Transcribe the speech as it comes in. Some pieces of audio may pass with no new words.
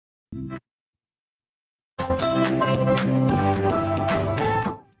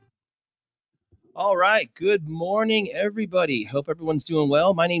All right. Good morning, everybody. Hope everyone's doing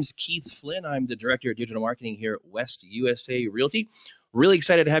well. My name's Keith Flynn. I'm the Director of Digital Marketing here at West USA Realty. Really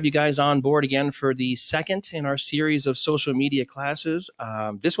excited to have you guys on board again for the second in our series of social media classes.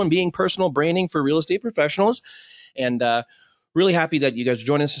 This one being personal branding for real estate professionals. And really happy that you guys are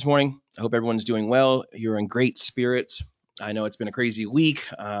joining us this morning. I hope everyone's doing well. You're in great spirits. I know it's been a crazy week,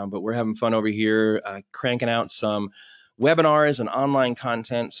 but we're having fun over here, cranking out some webinars and online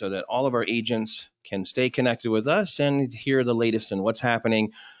content so that all of our agents can stay connected with us and hear the latest in what's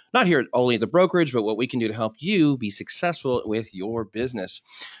happening, not here only at the brokerage, but what we can do to help you be successful with your business.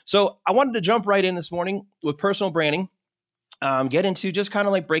 So I wanted to jump right in this morning with personal branding, get into just kind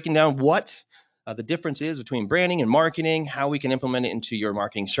of like breaking down what the difference is between branding and marketing, how we can implement it into your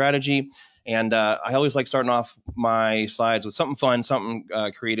marketing strategy. And I always like starting off my slides with something fun, something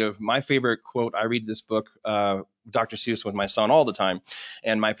creative. My favorite quote, I read this book, Dr. Seuss, with my son all the time.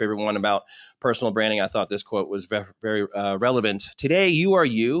 And my favorite one about personal branding, I thought this quote was very relevant. Today, you are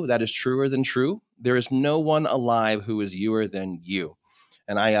you. That is truer than true. There is no one alive who is youer than you.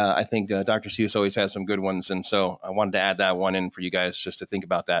 And I think Dr. Seuss always has some good ones. And so I wanted to add that one in for you guys just to think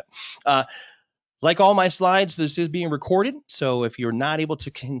about that. Like all my slides, this is being recorded. So if you're not able to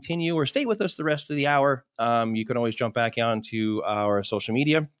continue or stay with us the rest of the hour, you can always jump back onto our social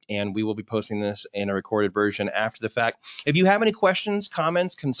media, and we will be posting this in a recorded version after the fact. If you have any questions,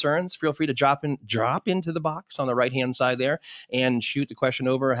 comments, concerns, feel free to drop into the box on the right-hand side there and shoot the question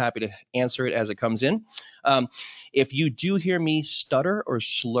over. Happy to answer it as it comes in. If you do hear me stutter or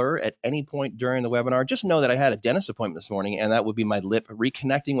slur at any point during the webinar, just know that I had a dentist appointment this morning, and that would be my lip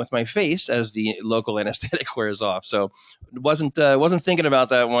reconnecting with my face as the local anesthetic wears off. So wasn't thinking about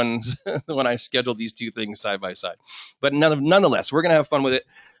that one when I scheduled these two things side by side. But nonetheless, we're going to have fun with it.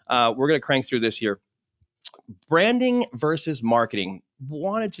 We're going to crank through this here. Branding versus marketing.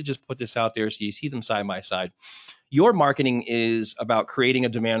 Wanted to just put this out there so you see them side by side. Your marketing is about creating a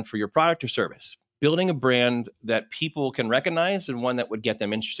demand for your product or service, building a brand that people can recognize and one that would get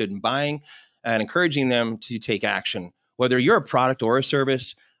them interested in buying and encouraging them to take action. Whether you're a product or a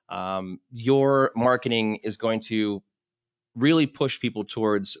service, your marketing is going to really push people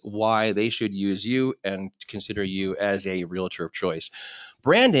towards why they should use you and consider you as a realtor of choice.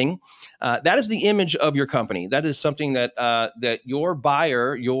 Branding, that is the image of your company. That is something that that your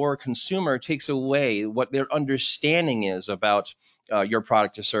buyer, your consumer takes away what their understanding is about your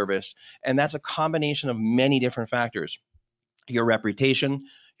product or service. And that's a combination of many different factors. Your reputation,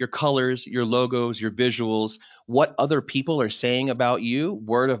 your colors, your logos, your visuals, what other people are saying about you,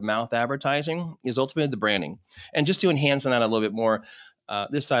 word of mouth advertising is ultimately the branding. And just to enhance on that a little bit more,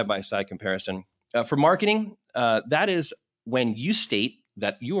 this side-by-side comparison. For marketing, that is when you state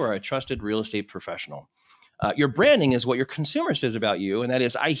that you are a trusted real estate professional. Your branding is what your consumer says about you, and that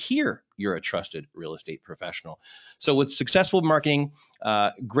is, I hear you're a trusted real estate professional. So with successful marketing,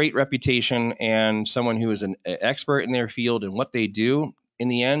 great reputation, and someone who is an expert in their field and what they do, in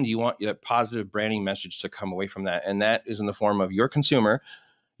the end, you want a positive branding message to come away from that. And that is in the form of your consumer,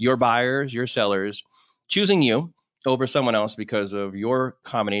 your buyers, your sellers, choosing you over someone else because of your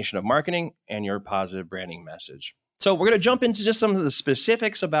combination of marketing and your positive branding message. So we're going to jump into just some of the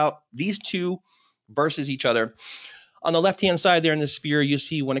specifics about these two versus each other. On the left-hand side there in the sphere, you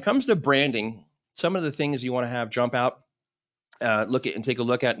see when it comes to branding, some of the things you want to have jump out, look at and take a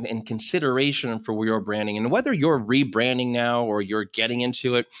look at in consideration for your branding. And whether you're rebranding now or you're getting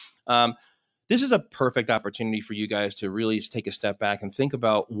into it, this is a perfect opportunity for you guys to really take a step back and think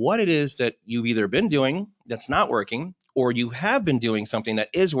about what it is that you've either been doing that's not working, or you have been doing something that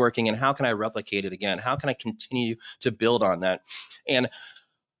is working, and how can I replicate it again? How can I continue to build on that? And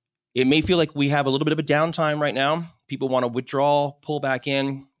it may feel like we have a little bit of a downtime right now. People want to withdraw, pull back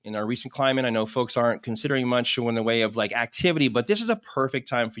in our recent climate. I know folks aren't considering much in the way of like activity, but this is a perfect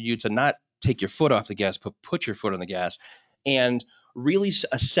time for you to not take your foot off the gas, but put your foot on the gas and really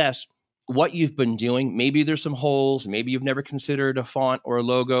assess what you've been doing. Maybe there's some holes. Maybe you've never considered a font or a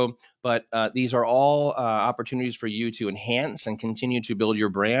logo, but these are all opportunities for you to enhance and continue to build your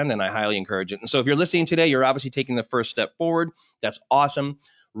brand. And I highly encourage it. And so if you're listening today, you're obviously taking the first step forward. That's awesome.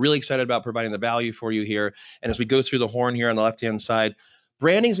 Really excited about providing the value for you here. And as we go through the horn here on the left-hand side,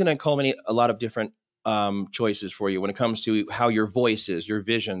 branding is going to culminate a lot of different choices for you when it comes to how your voice is, your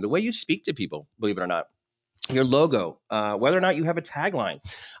vision, the way you speak to people, believe it or not. Your logo, whether or not you have a tagline.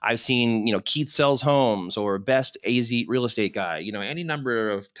 I've seen, Keith sells homes or best AZ real estate guy, any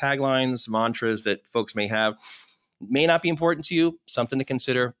number of taglines, mantras that folks may have may not be important to you, something to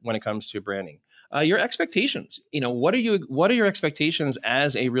consider when it comes to branding. Your expectations. What are your expectations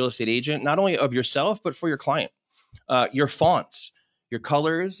as a real estate agent, not only of yourself, but for your client? Your fonts, your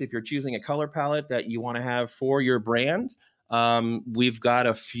colors, if you're choosing a color palette that you want to have for your brand. We've got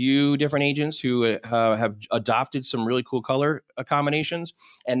a few different agents who have adopted some really cool color combinations,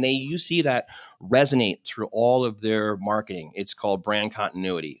 and you see that resonate through all of their marketing. It's called brand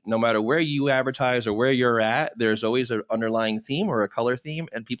continuity. No matter where you advertise or where you're at, there's always an underlying theme or a color theme,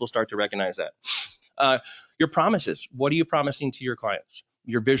 and people start to recognize that. Uh, your promises. What are you promising to your clients?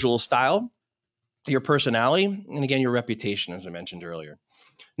 Your visual style, your personality, and again, your reputation, as I mentioned earlier.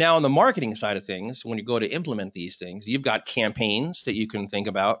 Now, on the marketing side of things, when you go to implement these things, you've got campaigns that you can think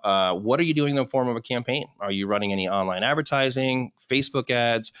about. What are you doing in the form of a campaign? Are you running any online advertising, Facebook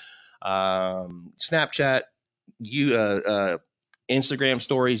ads, Snapchat, Instagram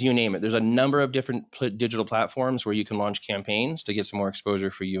stories, you name it? There's a number of different digital platforms where you can launch campaigns to get some more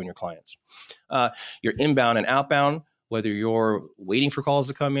exposure for you and your clients. Your inbound and outbound, whether you're waiting for calls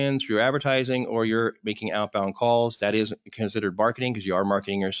to come in through advertising or you're making outbound calls, that is considered marketing because you are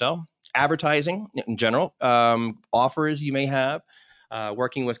marketing yourself. Advertising in general, offers you may have,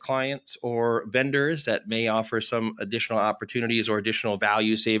 working with clients or vendors that may offer some additional opportunities or additional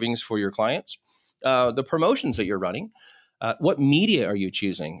value savings for your clients. The promotions that you're running. What media are you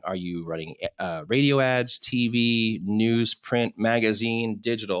choosing? Are you running radio ads, TV, news, print, magazine,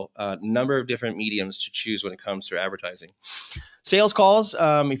 digital? A number of different mediums to choose when it comes to advertising. Sales calls.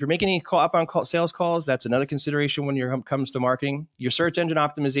 If you're making any outbound sales calls, that's another consideration when it comes to marketing. Your search engine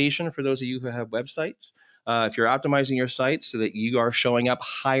optimization for those of you who have websites. If you're optimizing your site so that you are showing up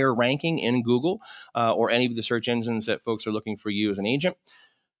higher ranking in Google or any of the search engines that folks are looking for you as an agent,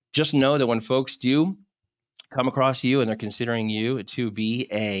 just know that when folks do come across you and they're considering you to be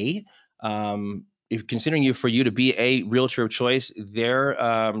if considering you for you to be a realtor of choice, they're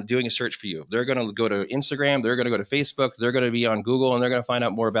doing a search for you. They're going to go to Instagram, they're going to go to Facebook, they're going to be on Google, and they're going to find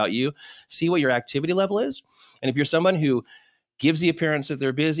out more about you, see what your activity level is. And if you're someone who gives the appearance that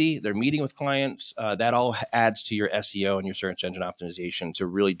they're busy, they're meeting with clients, that all adds to your SEO and your search engine optimization to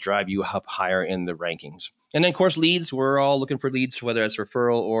really drive you up higher in the rankings. And then, of course, leads. We're all looking for leads, whether it's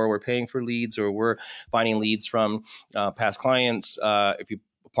referral or we're paying for leads or we're finding leads from past clients. If you're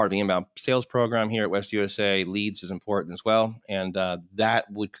part of the inbound sales program here at West USA, leads is important as well. And that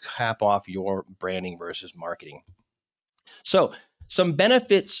would cap off your branding versus marketing. So some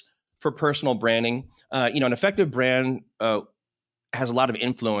benefits for personal branding. An effective brand has a lot of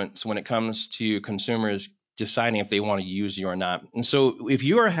influence when it comes to consumers deciding if they want to use you or not. And so if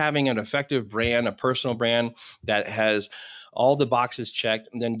you are having an effective brand, a personal brand that has all the boxes checked,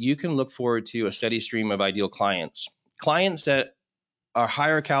 then you can look forward to a steady stream of ideal clients. Clients that are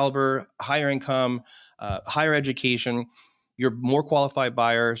higher caliber, higher income, higher education. Your more qualified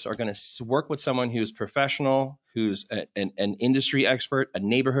buyers are going to work with someone who's professional, who's an industry expert, a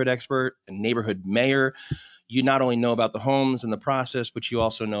neighborhood mayor. You not only know about the homes and the process, but you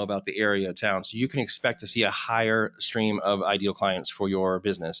also know about the area of town. So you can expect to see a higher stream of ideal clients for your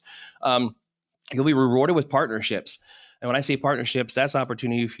business. You'll be rewarded with partnerships. And when I say partnerships, that's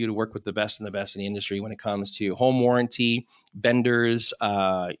opportunity for you to work with the best in the industry when it comes to home warranty, vendors,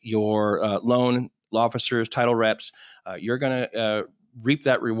 your loan officers, title reps. You're going to reap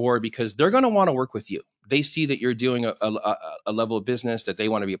that reward because they're going to want to work with you. They see that you're doing a level of business that they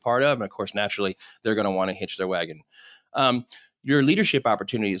want to be a part of. And of course, naturally, they're going to want to hitch their wagon. Your leadership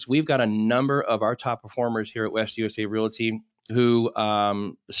opportunities. We've got a number of our top performers here at West USA Realty who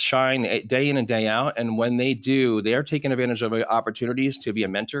shine day in and day out. And when they do, they are taking advantage of opportunities to be a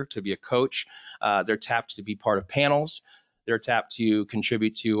mentor, to be a coach. They're tapped to be part of panels. They're tapped to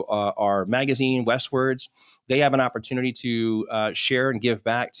contribute to our magazine, Westwards. They have an opportunity to share and give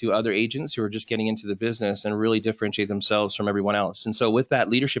back to other agents who are just getting into the business and really differentiate themselves from everyone else. And so with that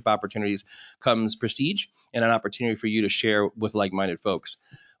leadership opportunities comes prestige and an opportunity for you to share with like-minded folks.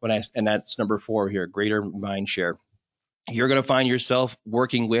 And that's number 4 here, greater mindshare. You're going to find yourself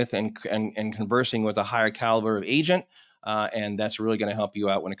working with and conversing with a higher caliber of agent, and that's really going to help you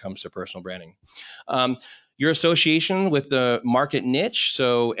out when it comes to personal branding. Your association with the market niche,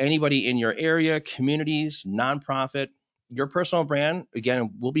 so anybody in your area, communities, nonprofit, your personal brand,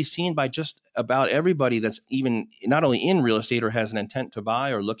 again, will be seen by just about everybody that's even not only in real estate or has an intent to buy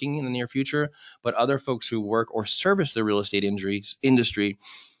or looking in the near future, but other folks who work or service the real estate industry.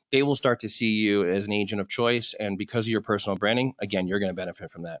 They will start to see you as an agent of choice. And because of your personal branding, again, you're going to benefit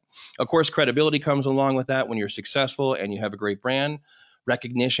from that. Of course, credibility comes along with that when you're successful and you have a great brand.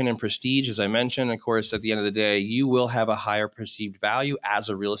 Recognition and prestige, as I mentioned, of course, at the end of the day, you will have a higher perceived value as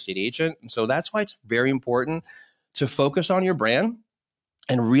a real estate agent. And so that's why it's very important to focus on your brand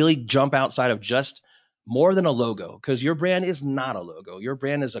and really jump outside of just more than a logo, because your brand is not a logo. Your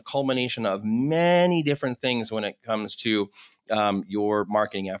brand is a culmination of many different things when it comes to your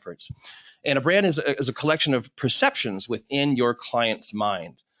marketing efforts. And a brand is a collection of perceptions within your client's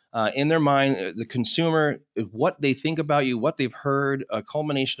mind. In their mind, the consumer, what they think about you, what they've heard, a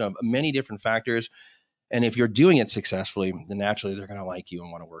culmination of many different factors. And if you're doing it successfully, then naturally they're going to like you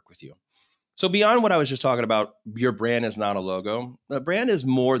and want to work with you. So beyond what I was just talking about, your brand is not a logo. A brand is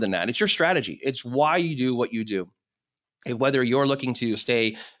more than that. It's your strategy. It's why you do what you do. Whether you're looking to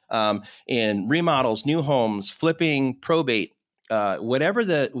stay in remodels, new homes, flipping, probate, whatever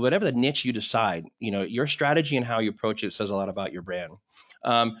the niche you decide, your strategy and how you approach it says a lot about your brand.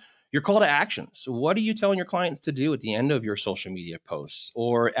 Um, your call to actions. What are you telling your clients to do at the end of your social media posts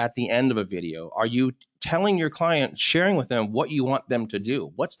or at the end of a video? Are you telling your client, sharing with them what you want them to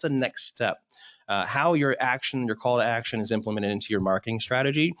do? What's the next step? How your call to action is implemented into your marketing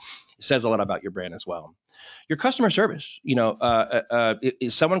strategy says a lot about your brand as well. Your customer service,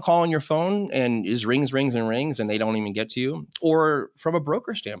 is someone calling your phone and is rings and they don't even get to you? Or from a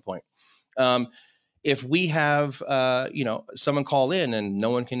broker standpoint, um, if we have someone call in and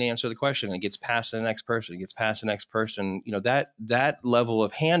no one can answer the question and it gets passed to the next person, that level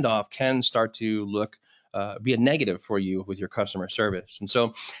of handoff can start to look be a negative for you with your customer service. And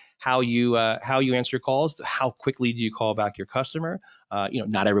so how you answer your calls, how quickly do you call back your customer?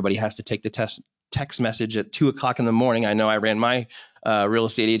 Not everybody has to take the text message at 2:00 in the morning. I know I ran my real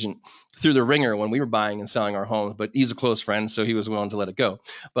estate agent through the ringer when we were buying and selling our homes, but he's a close friend, so he was willing to let it go.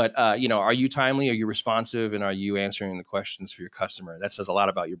 But are you timely? Are you responsive? And are you answering the questions for your customer? That says a lot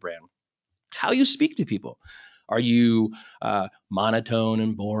about your brand. How you speak to people. Are you monotone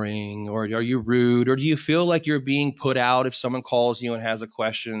and boring, or are you rude, or do you feel like you're being put out if someone calls you and has a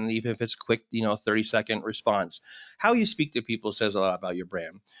question, even if it's a quick, 30-second response? How you speak to people says a lot about your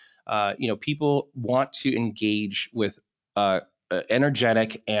brand. People want to engage with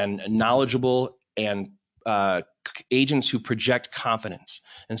energetic and knowledgeable and agents who project confidence.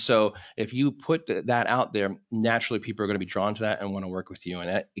 And so if you put that out there, naturally people are going to be drawn to that and want to work with you. And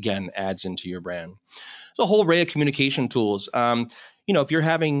that, again, adds into your brand. So a whole array of communication tools. If you're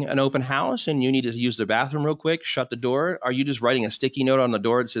having an open house and you need to use the bathroom real quick, shut the door. Are you just writing a sticky note on the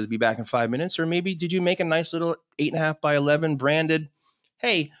door that says be back in 5 minutes? Or maybe did you make a nice little 8.5 by 11 branded,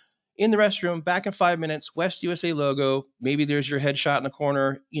 hey, in the restroom, back in 5 minutes, West USA logo. Maybe there's your headshot in the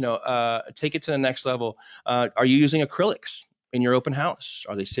corner. Take it to the next level. Are you using acrylics in your open house?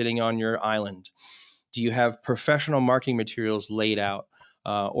 Are they sitting on your island? Do you have professional marketing materials laid out,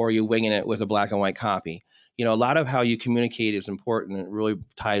 or are you winging it with a black and white copy? A lot of how you communicate is important. It really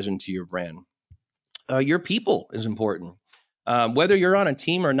ties into your brand. Your people is important. Whether you're on a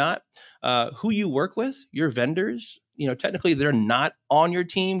team or not, who you work with, your vendors, technically they're not on your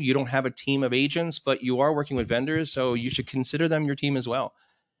team. You don't have a team of agents, but you are working with vendors. So you should consider them your team as well.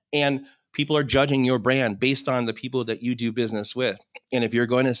 And people are judging your brand based on the people that you do business with. And if you're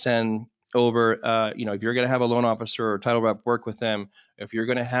going to send over, if you're going to have a loan officer or title rep work with them, if you're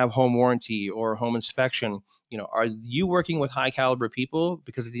going to have home warranty or home inspection, are you working with high caliber people?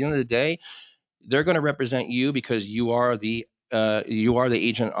 Because at the end of the day, they're going to represent you because you are the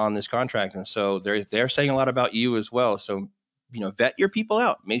agent on this contract. And so they're saying a lot about you as well. So, vet your people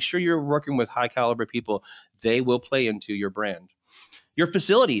out. Make sure you're working with high caliber people. They will play into your brand. Your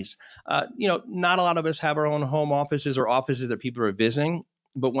facilities, not a lot of us have our own home offices or offices that people are visiting.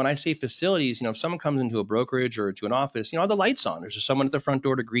 But when I say facilities, if someone comes into a brokerage or to an office, are the lights on? There's just someone at the front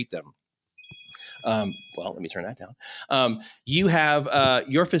door to greet them. Well, let me turn that down. You have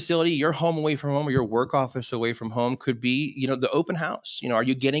your facility, your home away from home, or your work office away from home could be, the open house. Are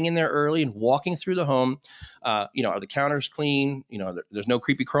you getting in there early and walking through the home? Are the counters clean? There's no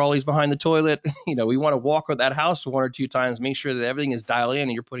creepy crawlies behind the toilet. We want to walk with that house 1 or 2 times, make sure that everything is dialed in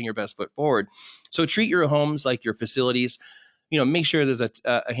and you're putting your best foot forward. So treat your homes like your facilities. Make sure there's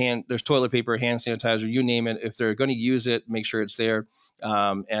there's toilet paper, hand sanitizer, you name it. If they're going to use it, make sure it's there.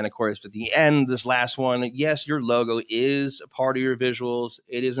 And of course, at the end, this last one, yes, your logo is a part of your visuals.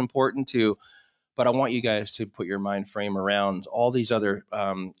 It is important too, but I want you guys to put your mind frame around all these other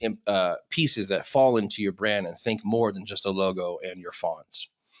pieces that fall into your brand and think more than just a logo and your fonts.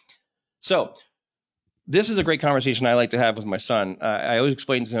 So this is a great conversation I like to have with my son. I always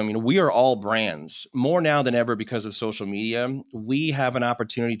explain to him, we are all brands more now than ever because of social media. We have an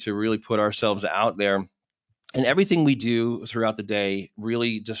opportunity to really put ourselves out there, and everything we do throughout the day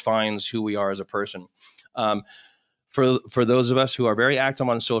really defines who we are as a person. for those of us who are very active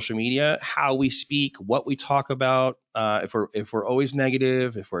on social media, how we speak, what we talk about, if we're always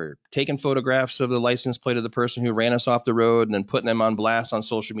negative, if we're taking photographs of the license plate of the person who ran us off the road and then putting them on blast on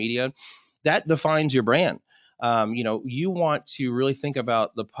social media, that defines your brand. You want to really think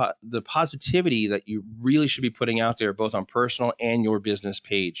about the positivity that you really should be putting out there, both on personal and your business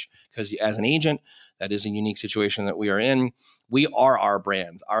page. Because as an agent, that is a unique situation that we are in. We are our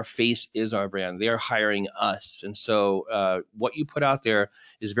brand. Our face is our brand. They are hiring us. And so what you put out there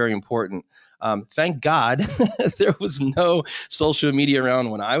is very important. Thank God there was no social media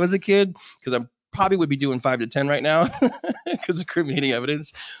around when I was a kid, because I probably would be doing 5 to 10 right now because of incriminating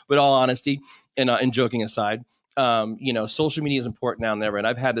evidence. But all honesty and joking aside, social media is important now and never. And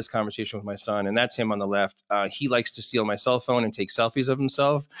I've had this conversation with my son, and that's him on the left. He likes to steal my cell phone and take selfies of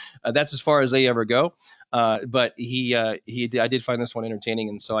himself. That's as far as they ever go. But I did find this one entertaining,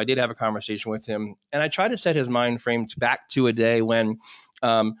 and so I did have a conversation with him, and I tried to set his mind frame back to a day when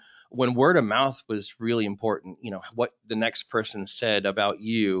word of mouth was really important. What the next person said about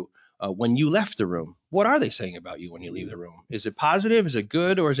you when you left the room. What are they saying about you when you leave the room? Is it positive? Is it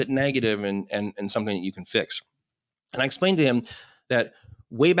good? Or is it negative and something that you can fix? And I explained to him that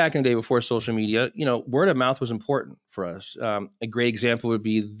way back in the day before social media, word of mouth was important for us. A great example would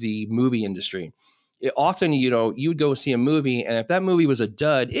be the movie industry. Often, you would go see a movie, and if that movie was a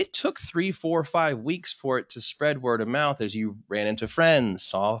dud, it took 3, 4, 5 weeks for it to spread word of mouth as you ran into friends,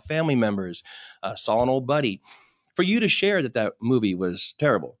 saw family members, saw an old buddy, for you to share that movie was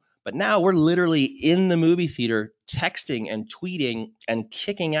terrible. But now we're literally in the movie theater texting and tweeting and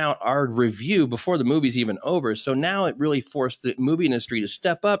kicking out our review before the movie's even over. So now it really forced the movie industry to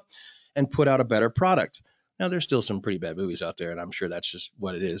step up and put out a better product. Now, there's still some pretty bad movies out there, and I'm sure that's just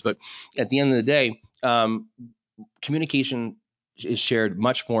what it is. But at the end of the day, communication is shared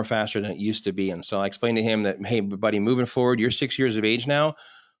much more faster than it used to be. And so I explained to him that, hey, buddy, moving forward, you're 6 years of age now.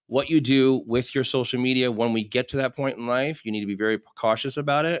 What you do with your social media, when we get to that point in life, you need to be very cautious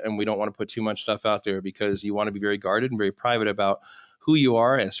about it. And we don't want to put too much stuff out there, because you want to be very guarded and very private about who you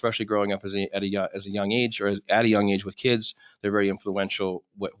are. And especially growing up as a young age, or at a young age with kids, they're very influential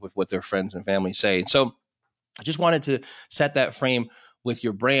with what their friends and family say. And so I just wanted to set that frame with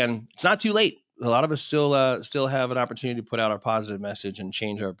your brand. It's not too late. A lot of us still have an opportunity to put out our positive message and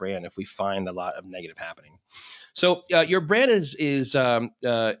change our brand if we find a lot of negative happening. So your brand is your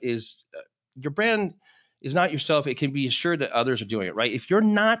brand is not yourself. It can be assured that others are doing it, right? If you're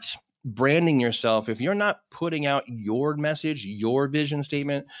not branding yourself, if you're not putting out your message, your vision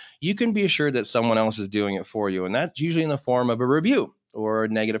statement, you can be assured that someone else is doing it for you. And that's usually in the form of a review or a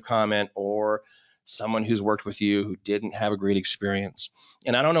negative comment, or someone who's worked with you who didn't have a great experience.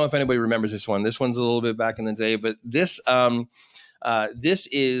 And I don't know if anybody remembers this one. This one's a little bit back in the day, but this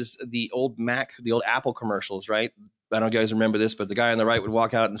is the old Apple commercials, right? I don't know if you guys remember this, but the guy on the right would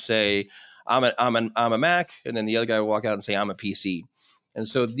walk out and say, I'm a Mac. And then the other guy would walk out and say, I'm a PC. And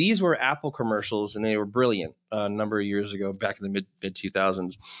so these were Apple commercials, and they were brilliant a number of years ago, back in the mid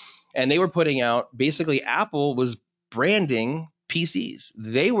 2000s. And they were putting out, basically, Apple was branding PCs.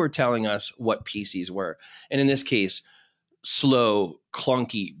 They were telling us what PCs were. And in this case, slow,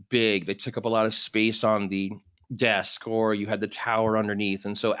 clunky, big. They took up a lot of space on the desk, or you had the tower underneath.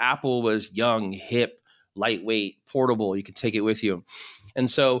 And so Apple was young, hip, lightweight, portable. You could take it with you. And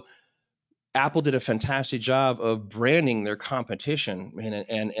so Apple did a fantastic job of branding their competition.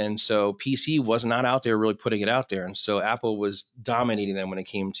 And so PC was not out there really putting it out there. And so Apple was dominating them when it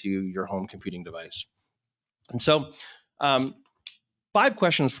came to your home computing device. And so 5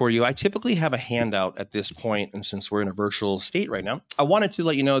 questions for you. I typically have a handout at this point, and since we're in a virtual state right now, I wanted to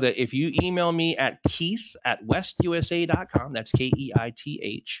let you know that if you email me at keith@westusa.com, that's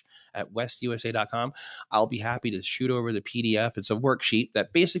KEITH @westusa.com, I'll be happy to shoot over the PDF. It's a worksheet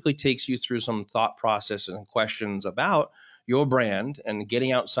that basically takes you through some thought process and questions about your brand, and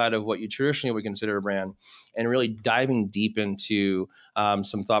getting outside of what you traditionally would consider a brand, and really diving deep into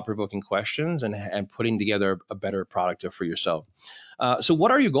some thought-provoking questions, and putting together a better product for yourself. So what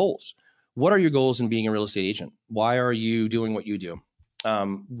are your goals? What are your goals in being a real estate agent? Why are you doing what you do?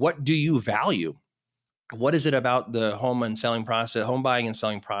 What do you value? What is it about the home buying and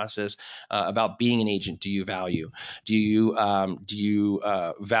selling process, about being an agent, do you value? Do you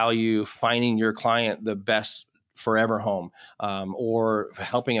value finding your client the best forever home, or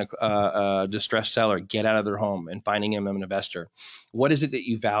helping a distressed seller get out of their home and finding him an investor? What is it that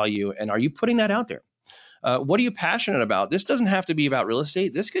you value, and are you putting that out there? What are you passionate about? This doesn't have to be about real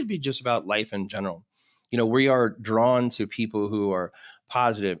estate. This could be just about life in general. We are drawn to people who are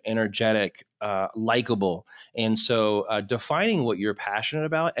positive, energetic, likable. And so defining what you're passionate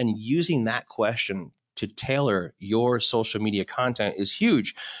about and using that question to tailor your social media content is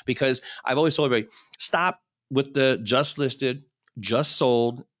huge, because I've always told everybody, stop with the just listed, just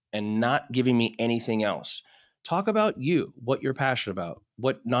sold, and not giving me anything else. Talk about you, what you're passionate about.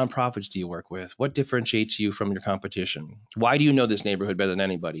 What nonprofits do you work with? What differentiates you from your competition? Why do you know this neighborhood better than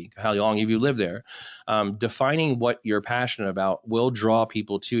anybody? How long have you lived there? Defining what you're passionate about will draw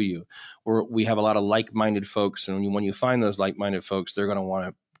people to you. We have a lot of like-minded folks, and when you find those like-minded folks, they're going to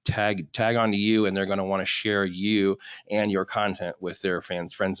want to tag onto you, and they're going to want to share you and your content with their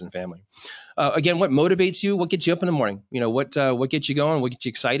fans, friends, and family. Again, what motivates you? What gets you up in the morning? What gets you going? What gets you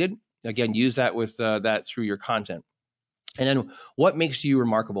excited? Again, use that with that through your content. And then what makes you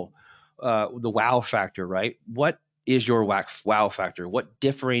remarkable? The wow factor, right? What is your wow factor? What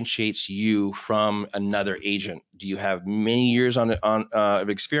differentiates you from another agent? Do you have many years of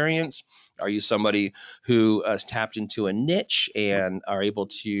experience? Are you somebody who has tapped into a niche and are able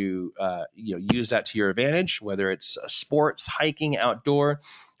to use that to your advantage, whether it's sports, hiking, outdoor?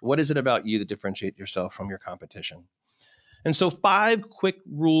 What is it about you that differentiates yourself from your competition? And so 5 quick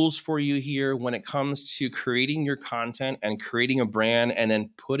rules for you here when it comes to creating your content and creating a brand and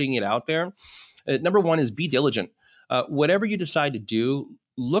then putting it out there. Number 1 is be diligent. Whatever you decide to do,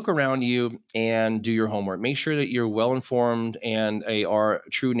 look around you and do your homework. Make sure that you're well informed and are a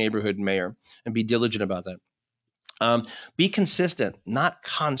true neighborhood mayor, and be diligent about that. Be consistent, not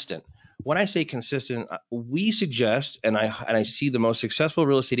constant. When I say consistent, we suggest, and I see the most successful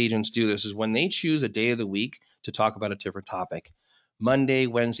real estate agents do this, is when they choose a day of the week to talk about a different topic. Monday,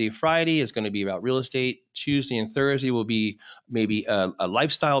 Wednesday, Friday is going to be about real estate. Tuesday and Thursday will be maybe a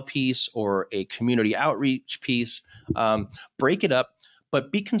lifestyle piece or a community outreach piece. Break it up,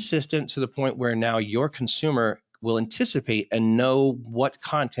 but be consistent to the point where now your consumer will anticipate and know what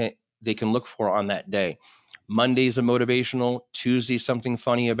content they can look for on that day. Monday's a motivational, Tuesday's something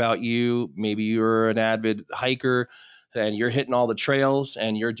funny about you. Maybe you're an avid hiker and you're hitting all the trails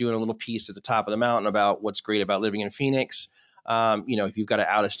and you're doing a little piece at the top of the mountain about what's great about living in Phoenix. If you've got an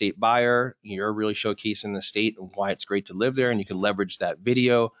out-of-state buyer, you're really showcasing the state and why it's great to live there, and you can leverage that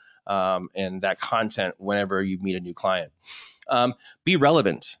video and that content whenever you meet a new client. Be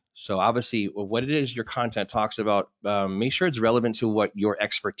relevant. So obviously, what it is your content talks about, make sure it's relevant to what your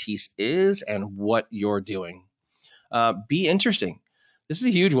expertise is and what you're doing. Be interesting. This is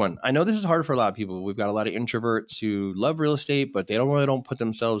a huge one. I know this is hard for a lot of people. We've got a lot of introverts who love real estate, but they don't put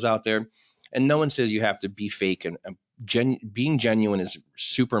themselves out there. And no one says you have to be fake. And being genuine is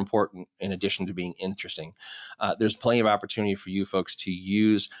super important in addition to being interesting. There's plenty of opportunity for you folks to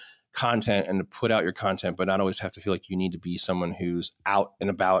use content and to put out your content, but not always have to feel like you need to be someone who's out and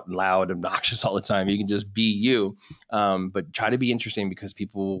about and loud, obnoxious all the time. You can just be you, but try to be interesting, because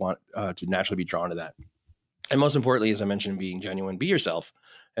people want to naturally be drawn to that. And most importantly, as I mentioned, being genuine, be yourself.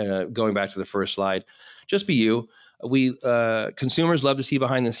 Going back to the first slide, just be you. We consumers love to see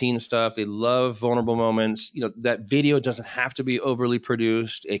behind the scenes stuff. They love vulnerable moments. That video doesn't have to be overly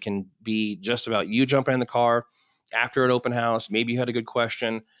produced. It can be just about you jumping in the car after an open house. Maybe you had a good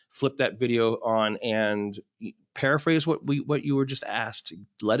question. Flip that video on and paraphrase what you were just asked.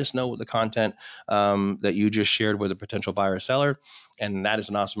 Let us know what the content that you just shared with a potential buyer or seller, and that is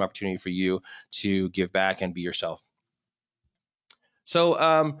an awesome opportunity for you to give back and be yourself.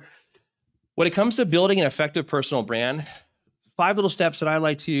 So when it comes to building an effective personal brand, 5 little steps that I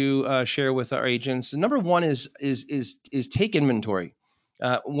like to share with our agents. Number 1 is take inventory.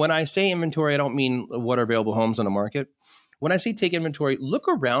 When I say inventory, I don't mean what are available homes on the market. When I say take inventory, look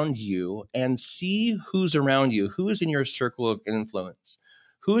around you and see who's around you, who is in your circle of influence,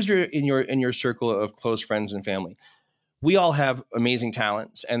 who is in your circle of close friends and family. We all have amazing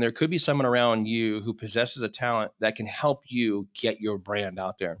talents, and there could be someone around you who possesses a talent that can help you get your brand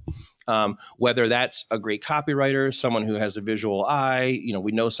out there. Whether that's a great copywriter, someone who has a visual eye,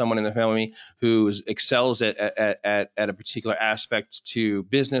 we know someone in the family who excels at a particular aspect to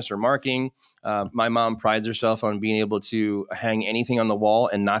business or marketing. My mom prides herself on being able to hang anything on the wall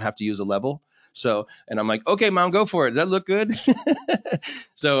and not have to use a level. So, and I'm like, okay, mom, go for it. Does that look good?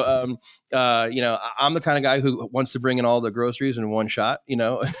 So, I'm the kind of guy who wants to bring in all the groceries in one shot. I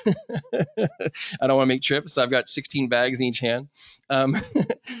don't want to make trips. So I've got 16 bags in each hand. I'm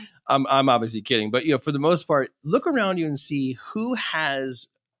obviously kidding, but for the most part, look around you and see who has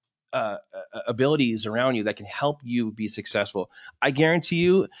abilities around you that can help you be successful. I guarantee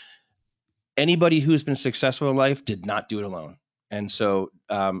you, anybody who's been successful in life did not do it alone. And so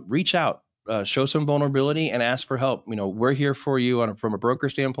reach out. Show some vulnerability and ask for help. We're here for you from a broker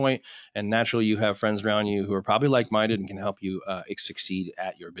standpoint, and naturally you have friends around you who are probably like-minded and can help you succeed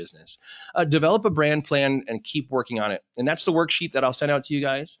at your business. Develop a brand plan and keep working on it. And that's the worksheet that I'll send out to you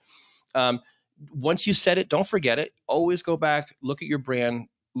guys. once you set it, don't forget it. Always go back, look at your brand.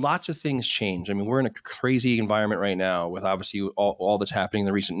 Lots of things change. I mean, we're in a crazy environment right now with obviously all that's happening in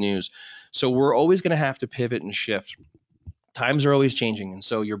the recent news. So we're always going to have to pivot and shift. Times are always changing. And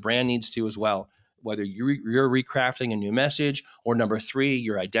so your brand needs to as well. Whether you're recrafting a new message, or number three,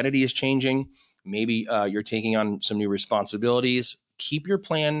 your identity is changing. Maybe you're taking on some new responsibilities. Keep your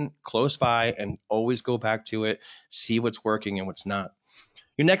plan close by and always go back to it. See what's working and what's not.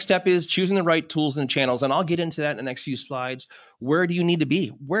 Your next step is choosing the right tools and channels. And I'll get into that in the next few slides. Where do you need to be?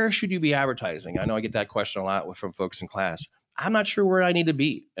 Where should you be advertising? I know I get that question a lot from folks in class. I'm not sure where I need to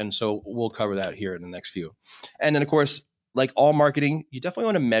be. And so we'll cover that here in the next few. And then, of course, like all marketing, you definitely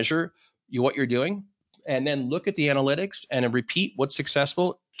want to measure what you're doing and then look at the analytics and repeat what's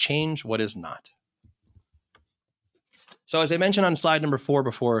successful, change what is not. So as I mentioned on slide number 4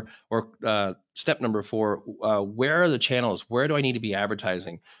 before, or step number 4, where are the channels? Where do I need to be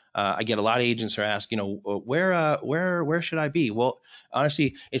advertising? I get a lot of agents are asking, where should I be? Well,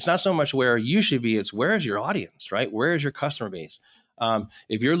 honestly, it's not so much where you should be, it's where is your audience, right? Where is your customer base?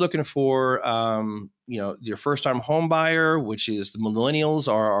 If you're looking for, your first-time home buyer, which is the millennials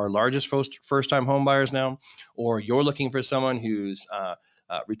are our largest first-time home buyers now, or you're looking for someone who's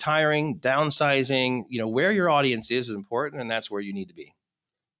retiring, downsizing, where your audience is important, and that's where you need to be.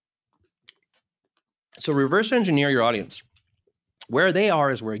 So reverse engineer your audience. Where they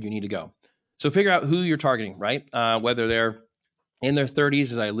are is where you need to go. So figure out who you're targeting, right? Whether they're in their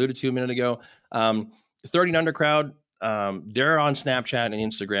 30s, as I alluded to a minute ago, 30 and under crowd, they're on Snapchat and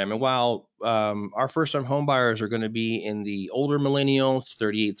Instagram. And while our first-time home buyers are going to be in the older millennials,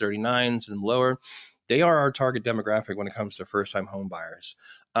 38, 39s and lower, they are our target demographic when it comes to first-time home buyers.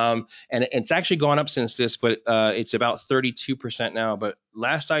 And it's actually gone up since this, but it's about 32% now. But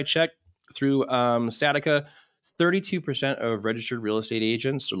last I checked through Statica, 32% of registered real estate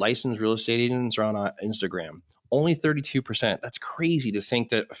agents or licensed real estate agents are on Instagram. Only 32%. That's crazy to think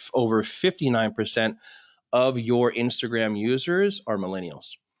that over 59% of your Instagram users are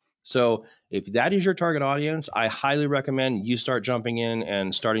millennials. So if that is your target audience, I highly recommend you start jumping in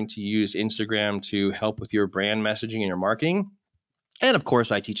and starting to use Instagram to help with your brand messaging and your marketing. And of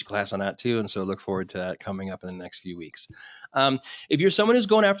course, I teach a class on that too. And so look forward to that coming up in the next few weeks. If you're someone who's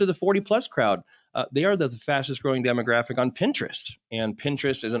going after the 40 plus crowd, they are the fastest growing demographic on Pinterest. And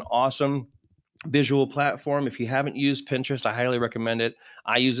Pinterest is an awesome visual platform. If you haven't used Pinterest, I highly recommend it.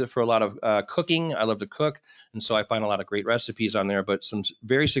 I use it for a lot of cooking. I love to cook. And so I find a lot of great recipes on there. But some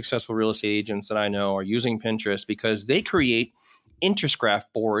very successful real estate agents that I know are using Pinterest because they create interest graph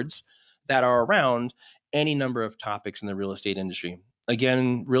boards that are around any number of topics in the real estate industry.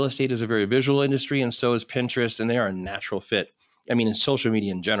 Again, real estate is a very visual industry, and so is Pinterest, and they are a natural fit. I mean, social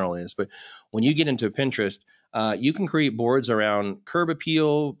media in general is, but when you get into Pinterest, you can create boards around curb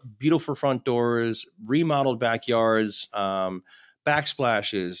appeal, beautiful front doors, remodeled backyards,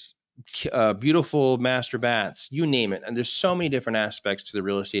 backsplashes, beautiful master baths, you name it. And there's so many different aspects to the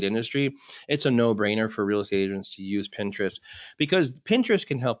real estate industry. It's a no-brainer for real estate agents to use Pinterest because Pinterest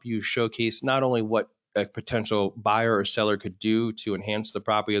can help you showcase not only what a potential buyer or seller could do to enhance the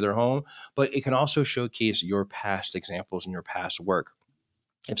property of their home, but it can also showcase your past examples and your past work.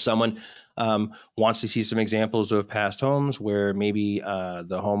 If someone wants to see some examples of past homes where maybe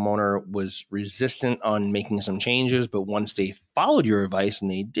the homeowner was resistant on making some changes, but once they followed your advice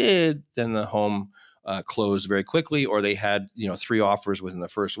and they did, then the home closed very quickly, or they had 3 offers within the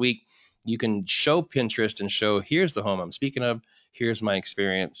first week, you can show Pinterest and show, here's the home I'm speaking of, here's my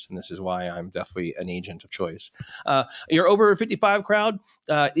experience, and this is why I'm definitely an agent of choice. Your over 55 crowd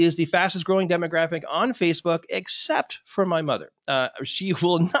is the fastest growing demographic on Facebook, except for my mother. She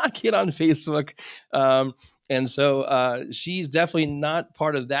will not get on Facebook. And so she's definitely not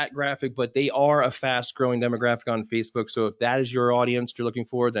part of that graphic, but they are a fast growing demographic on Facebook. So if that is your audience you're looking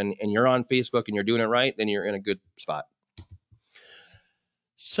for, then and you're on Facebook and you're doing it right, then you're in a good spot.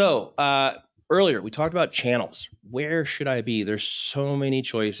 So earlier, we talked about channels. Where should I be? There's so many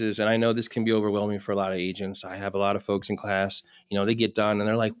choices, and I know this can be overwhelming for a lot of agents. I have a lot of folks in class, they get done and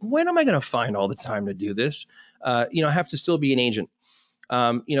they're like, when am I going to find all the time to do this? I have to still be an agent.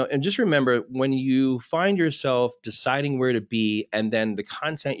 And just remember, when you find yourself deciding where to be and then the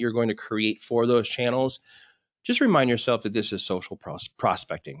content you're going to create for those channels, just remind yourself that this is social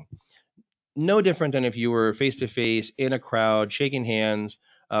prospecting. No different than if you were face-to-face in a crowd, shaking hands,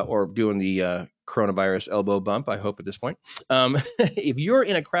 or doing the coronavirus elbow bump, I hope at this point. If you're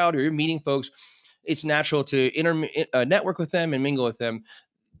in a crowd or you're meeting folks, it's natural to network with them and mingle with them.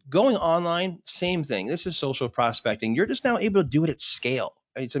 Going online, same thing. This is social prospecting. You're just now able to do it at scale.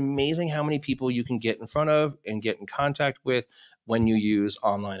 It's amazing how many people you can get in front of and get in contact with when you use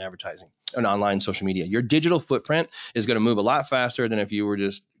online advertising and online social media. Your digital footprint is going to move a lot faster than if you were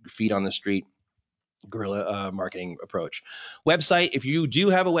just feet on the street guerrilla marketing approach. Website, if you do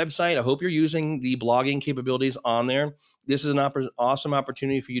have a website, I hope you're using the blogging capabilities on there. This is an awesome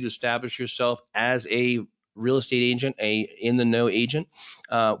opportunity for you to establish yourself as a real estate agent, a in the know agent.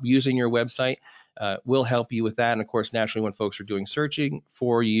 Using your website will help you with that. And of course, naturally, when folks are doing searching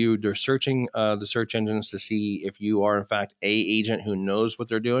for you, they're searching the search engines to see if you are in fact a agent who knows what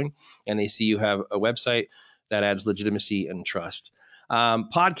they're doing, and they see you have a website that adds legitimacy and trust.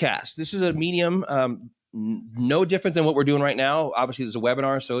 Podcast. This is a medium no different than what we're doing right now. Obviously, there's a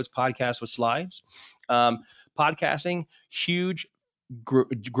webinar, so it's podcast with slides. Podcasting, huge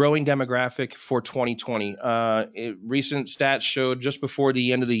growing demographic for 2020. Recent stats showed just before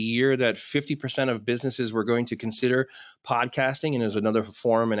the end of the year that 50% of businesses were going to consider podcasting, and there's another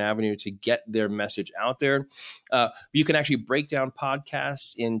forum and avenue to get their message out there. You can actually break down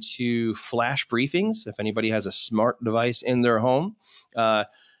podcasts into flash briefings. If anybody has a smart device in their home,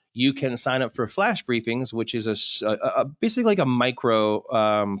 you can sign up for flash briefings, which is basically like a micro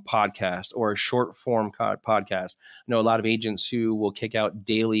podcast or a short form podcast. I know a lot of agents who will kick out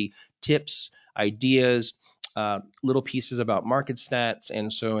daily tips, ideas, little pieces about market stats.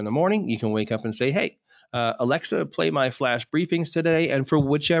 And so in the morning, you can wake up and say, hey, Alexa, play my flash briefings today. And for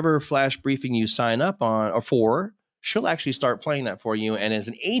whichever flash briefing you sign up on or for, she'll actually start playing that for you. And as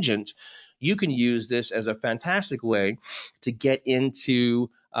an agent, you can use this as a fantastic way to get into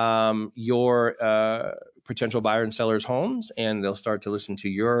your potential buyer and sellers' homes, and they'll start to listen to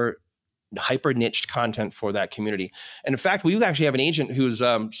your hyper niched content for that community. And in fact, we actually have an agent who's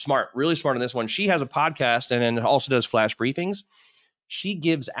smart, really smart on this one. She has a podcast and then also does flash briefings. She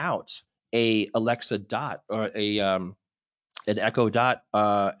gives out a Alexa Dot or an Echo Dot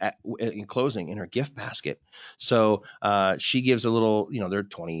in closing in her gift basket. So she gives a little, they're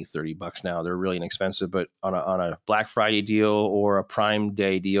 $20-$30 now. They're really inexpensive, but on a Black Friday deal or a Prime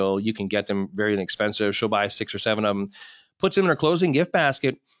Day deal, you can get them very inexpensive. She'll buy 6 or 7 of them, puts them in her closing gift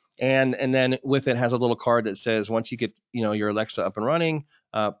basket, and then with it has a little card that says, once you get your Alexa up and running,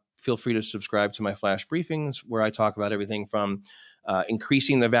 feel free to subscribe to my flash briefings where I talk about everything from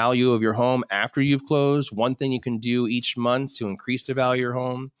increasing the value of your home after you've closed, one thing you can do each month to increase the value of your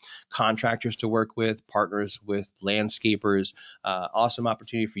home, contractors to work with, partners with, landscapers, awesome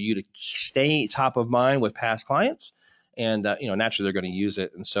opportunity for you to stay top of mind with past clients. And, naturally they're going to use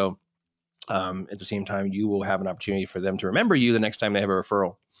it. And so at the same time, you will have an opportunity for them to remember you the next time they have a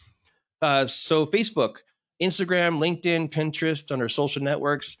referral. So Facebook, Instagram, LinkedIn, Pinterest, under social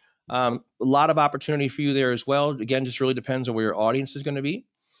networks, a lot of opportunity for you there as well. Again, just really depends on where your audience is going to be.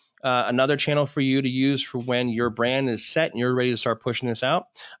 Another channel for you to use for when your brand is set and you're ready to start pushing this out.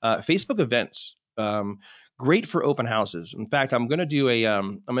 Facebook events, great for open houses. In fact, I'm going to do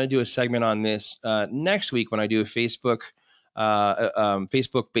a segment on this next week when I do a Facebook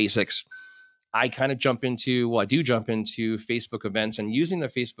basics. I do jump into Facebook events and using the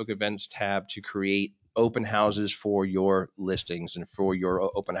Facebook events tab to create open houses for your listings and for your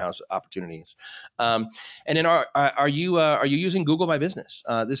open house opportunities. And then are you using Google My Business?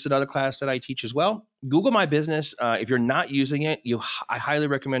 This is another class that I teach as well. Google My Business, if you're not using it, I highly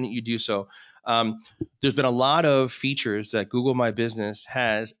recommend that you do so. There's been a lot of features that Google My Business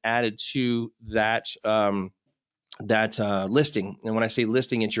has added to that listing. And when I say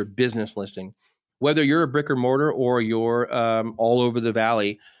listing, it's your business listing. Whether you're a brick or mortar or you're all over the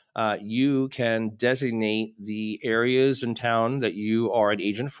valley, you can designate the areas in town that you are an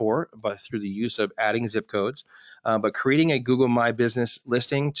agent for, but through the use of adding zip codes, but creating a Google My Business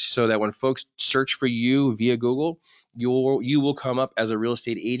listing so that when folks search for you via Google, you will come up as a real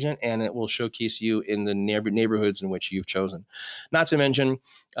estate agent, and it will showcase you in the neighborhoods in which you've chosen. Not to mention,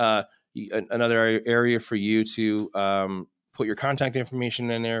 another area for you to put your contact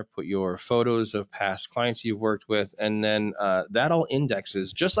information in there, put your photos of past clients you've worked with, and then that all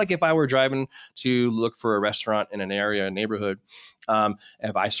indexes. Just like if I were driving to look for a restaurant in an area, a neighborhood,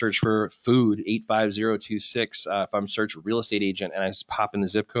 if I search for food 85026, if I'm searching real estate agent and I pop in the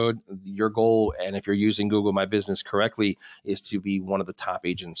zip code, your goal, and if you're using Google My Business correctly, is to be one of the top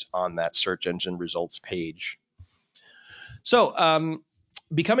agents on that search engine results page. So,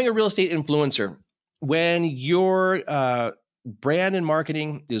 becoming a real estate influencer. When your brand and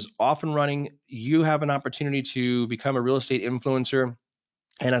marketing is off and running, you have an opportunity to become a real estate influencer.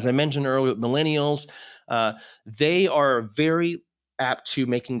 And as I mentioned earlier, millennials, they are very apt to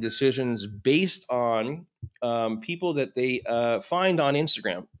making decisions based on people that they find on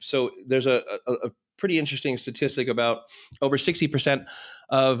Instagram. So there's a pretty interesting statistic about over 60%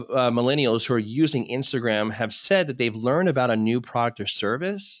 of millennials who are using Instagram have said that they've learned about a new product or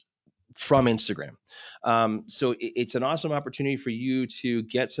service from Instagram. So it's an awesome opportunity for you to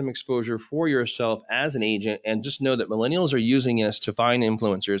get some exposure for yourself as an agent, and just know that millennials are using this to find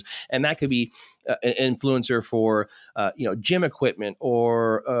influencers, and that could be an influencer for gym equipment,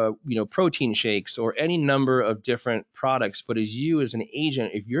 or protein shakes, or any number of different products. But as you as an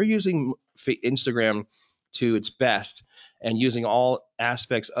agent, if you're using Instagram to its best and using all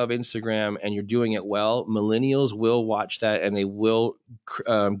aspects of Instagram, and you're doing it well, millennials will watch that, and they will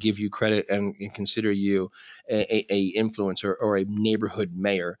give you credit and consider you a influencer or a neighborhood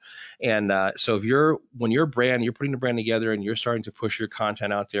mayor. And so when you're putting the brand together, and you're starting to push your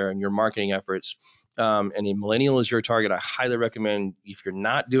content out there and your marketing efforts, and a millennial is your target, I highly recommend, if you're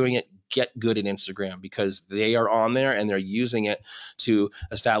not doing it, get good at Instagram, because they are on there and they're using it to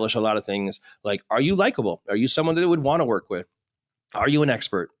establish a lot of things like, are you likable? Are you someone that they would want to work with? Are you an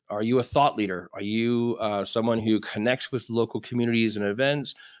expert? Are you a thought leader? Are you someone who connects with local communities and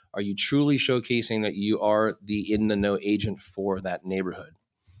events? Are you truly showcasing that you are the in the know agent for that neighborhood?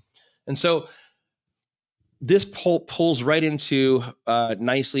 And so this pulls right into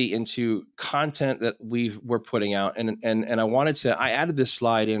nicely into content that we're putting out, and I added this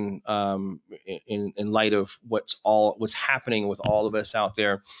slide in light of what's happening with all of us out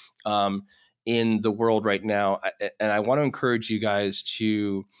there in the world right now, and I want to encourage you guys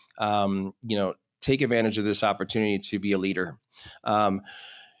to take advantage of this opportunity to be a leader.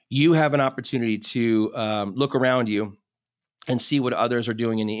 You have an opportunity to look around you and see what others are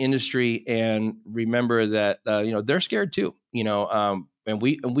doing in the industry, and remember that they're scared too. I've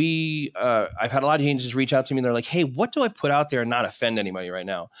had a lot of agents reach out to me, and they're like, "Hey, what do I put out there and not offend anybody right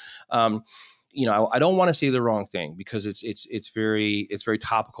now?" I don't want to say the wrong thing, because it's very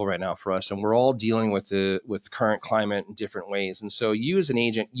topical right now for us, and we're all dealing with current climate in different ways. And so, you as an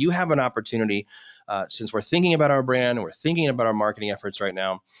agent, you have an opportunity, since we're thinking about our brand and we're thinking about our marketing efforts right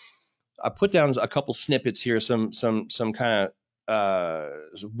now. I put down a couple snippets here, some kind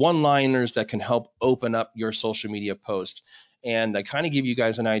of one-liners that can help open up your social media post, and I kind of give you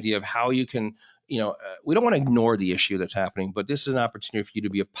guys an idea of how you can. We don't want to ignore the issue that's happening, but this is an opportunity for you to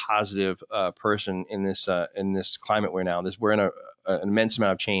be a positive person in this climate we're now. We're in an immense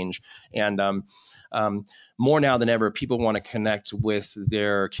amount of change, and more now than ever, people want to connect with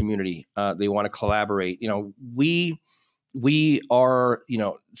their community. They want to collaborate. We are,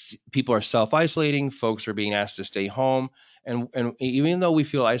 people are self-isolating, folks are being asked to stay home. And even though we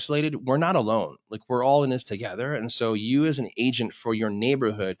feel isolated, we're not alone. Like, we're all in this together. And so, you as an agent for your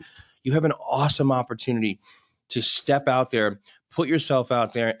neighborhood, you have an awesome opportunity to step out there, put yourself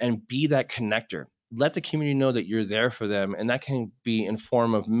out there, and be that connector. Let the community know that you're there for them. And that can be in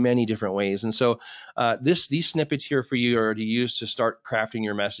form of many different ways. And so these snippets here for you are to use to start crafting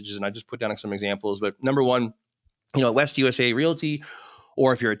your messages. And I just put down some examples. But number one, at West USA Realty,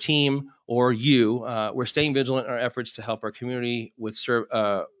 or if you're a team, or we're staying vigilant in our efforts to help our community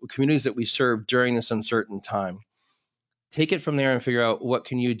communities that we serve during this uncertain time. Take it from there and figure out what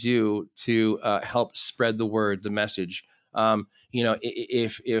can you do to help spread the word, the message.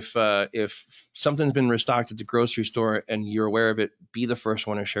 If something's been restocked at the grocery store and you're aware of it, be the first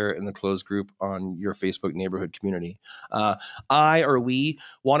one to share it in the closed group on your Facebook neighborhood community. We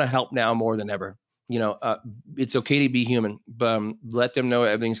want to help now more than ever. It's okay to be human, but let them know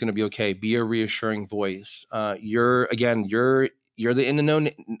everything's going to be okay. Be a reassuring voice. You're the in the know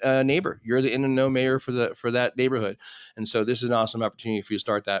neighbor. You're the in the know mayor for that neighborhood. And so this is an awesome opportunity for you to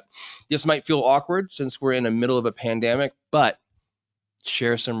start that. This might feel awkward since we're in the middle of a pandemic, but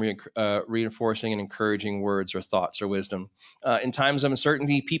share some reinforcing and encouraging words or thoughts or wisdom. In times of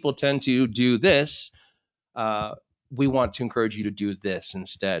uncertainty, people tend to do this. We want to encourage you to do this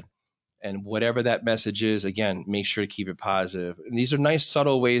instead. And whatever that message is, again, make sure to keep it positive. And these are nice,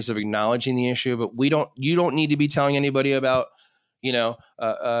 subtle ways of acknowledging the issue, but you don't need to be telling anybody about,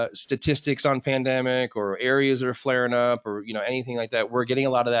 statistics on pandemic or areas that are flaring up, or, anything like that. We're getting a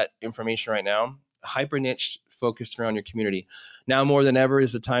lot of that information right now, hyper niche, focused around your community. Now more than ever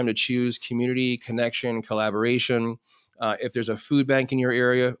is the time to choose community, connection, collaboration. If there's a food bank in your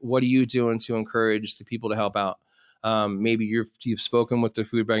area, what are you doing to encourage the people to help out? Maybe you've spoken with the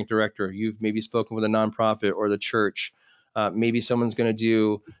food bank director. You've maybe spoken with a nonprofit or the church. Maybe someone's going to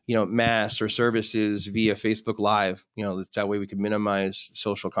do, mass or services via Facebook Live. That way we can minimize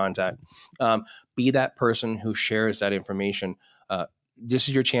social contact. Be that person who shares that information. This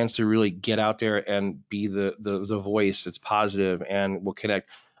is your chance to really get out there and be the voice that's positive and will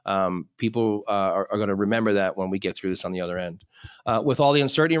connect. People are going to remember that when we get through this on the other end. With all the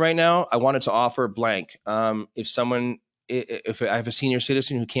uncertainty right now, I wanted to offer blank. If I have a senior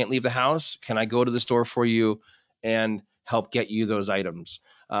citizen who can't leave the house, can I go to the store for you and help get you those items?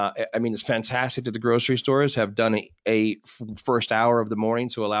 I mean, it's fantastic that the grocery stores have done a first hour of the morning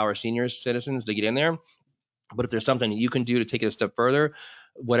to allow our senior citizens to get in there. But if there's something you can do to take it a step further,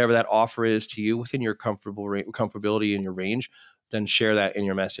 whatever that offer is to you within your comfortability and your range, then share that in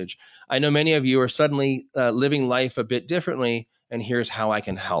your message. I know many of you are suddenly living life a bit differently, and here's how I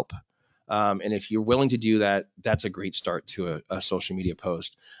can help. And if you're willing to do that, that's a great start to a social media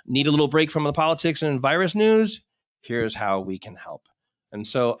post. Need a little break from the politics and virus news? Here's how we can help. And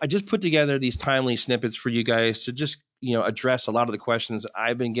so I just put together these timely snippets for you guys to just address a lot of the questions that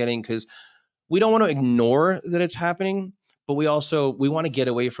I've been getting, because we don't want to ignore that it's happening, but we want to get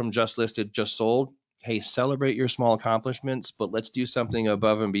away from just listed, just sold. Hey, celebrate your small accomplishments, but let's do something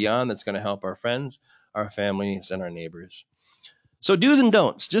above and beyond that's going to help our friends, our families, and our neighbors. So do's and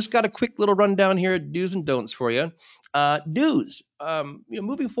don'ts. Just got a quick little rundown here, do's and don'ts for you. Do's,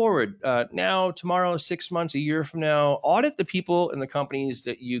 moving forward, now, tomorrow, 6 months, a year from now, audit the people and the companies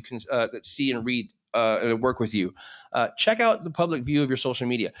that you can that see and read and work with you. Check out the public view of your social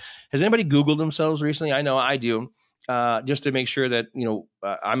media. Has anybody Googled themselves recently? I know I do, just to make sure that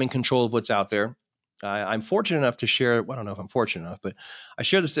I'm in control of what's out there. I'm fortunate enough to share. Well, I don't know if I'm fortunate enough, but I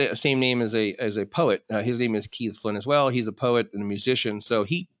share the same name as a poet. His name is Keith Flynn as well. He's a poet and a musician, so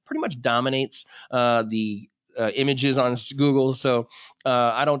he pretty much dominates the images on Google. So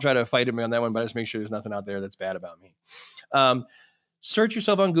I don't try to fight him on that one, but I just make sure there's nothing out there that's bad about me. Search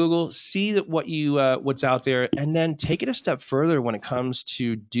yourself on Google, see that what's out there, and then take it a step further when it comes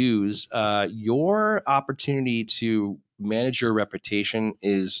to do's. Your opportunity to manage your reputation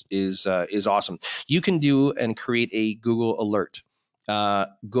is awesome. You can do and create a Google alert.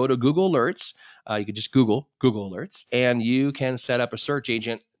 Go to Google Alerts. You can just Google Alerts, and you can set up a search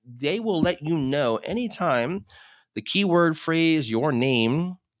agent. They will let you know anytime the keyword phrase, your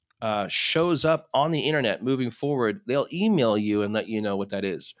name, shows up on the internet moving forward. They'll email you and let you know what that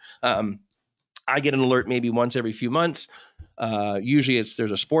is. I get an alert maybe once every few months. Usually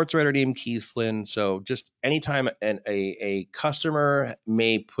there's a sports writer named Keith Flynn. So just anytime a customer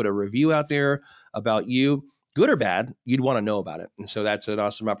may put a review out there about you, good or bad, you'd want to know about it. And so that's an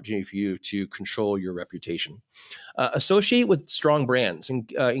awesome opportunity for you to control your reputation. Associate with strong brands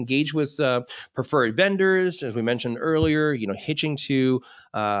and engage with preferred vendors, as we mentioned earlier. Hitching to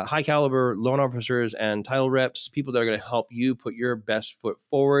high caliber loan officers and title reps, people that are going to help you put your best foot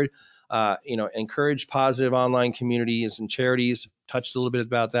forward. Encourage positive online communities and charities. Touched a little bit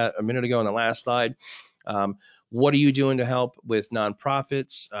about that a minute ago on the last slide. What are you doing to help with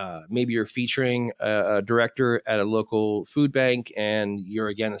nonprofits? Maybe you're featuring a director at a local food bank, and you're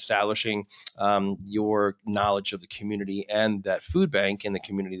again establishing your knowledge of the community and that food bank and the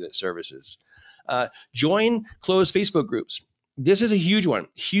community that services. Join closed Facebook groups. This is a huge one,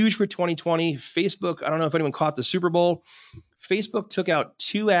 huge for 2020. Facebook, I don't know if anyone caught the Super Bowl. Facebook took out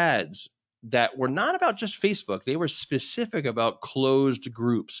 2 ads that were not about just Facebook. They were specific about closed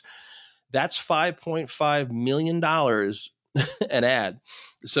groups. That's $5.5 million an ad.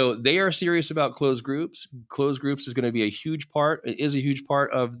 So they are serious about closed groups. Closed groups is going to be a huge part. It is a huge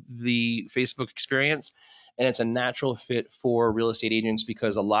part of the Facebook experience. And it's a natural fit for real estate agents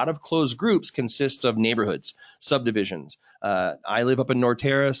because a lot of closed groups consists of neighborhoods, subdivisions. I live up in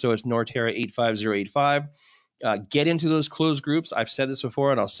Norterra, so it's Norterra 85085. Get into those closed groups. I've said this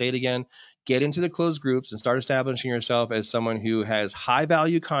before and I'll say it again. Get into the closed groups and start establishing yourself as someone who has high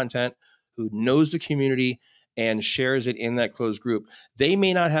value content, who knows the community and shares it in that closed group. They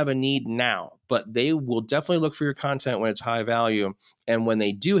may not have a need now, but they will definitely look for your content when it's high value. And when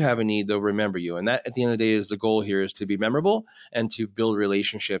they do have a need, they'll remember you. And that, at the end of the day, is the goal here, is to be memorable and to build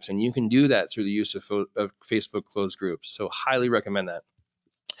relationships. And you can do that through the use of Facebook closed groups. So highly recommend that.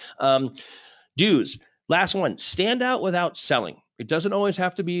 Do's. Last one, stand out without selling. It doesn't always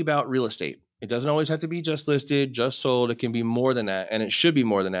have to be about real estate. It doesn't always have to be just listed, just sold. It can be more than that. And it should be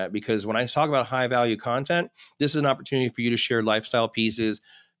more than that, because when I talk about high value content, this is an opportunity for you to share lifestyle pieces,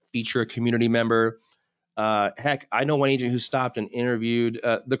 feature a community member. Heck, I know one agent who stopped and interviewed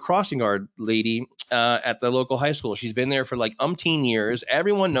the crossing guard lady at the local high school. She's been there for like umpteen years.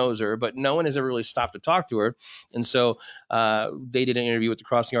 Everyone knows her, but no one has ever really stopped to talk to her. And so they did an interview with the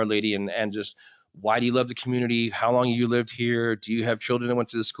crossing guard lady and just, why do you love the community? How long have you lived here? Do you have children that went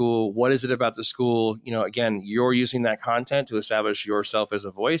to the school? What is it about the school? Again, you're using that content to establish yourself as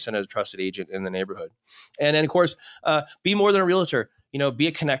a voice and as a trusted agent in the neighborhood. And then, of course, be more than a realtor. Be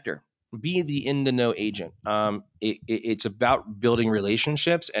a connector. be the in the know agent. It's about building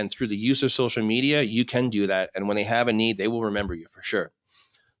relationships, and through the use of social media, you can do that. And when they have a need, they will remember you for sure.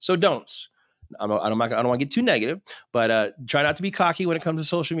 So don'ts. I don't want to get too negative, but try not to be cocky when it comes to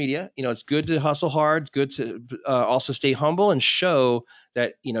social media. It's good to hustle hard. It's good to also stay humble and show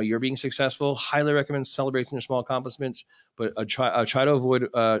that you're being successful. Highly recommend celebrating your small accomplishments, but try to avoid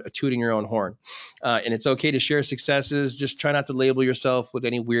tooting your own horn. And it's okay to share successes. Just try not to label yourself with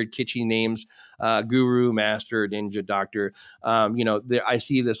any weird kitschy names, guru, master, ninja, doctor. I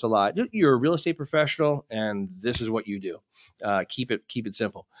see this a lot. You're a real estate professional, and this is what you do. Keep it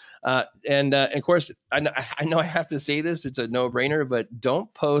simple. And of course, I know I have to say this, it's a no-brainer, but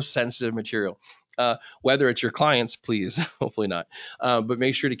don't post sensitive material. Whether it's your clients, please, hopefully not. But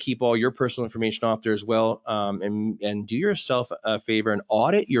make sure to keep all your personal information off there as well. And do yourself a favor and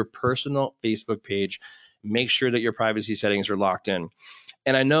audit your personal Facebook page. Make sure that your privacy settings are locked in.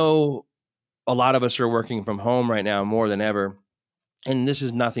 And I know a lot of us are working from home right now more than ever. And this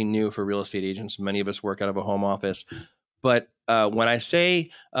is nothing new for real estate agents. Many of us work out of a home office. But when I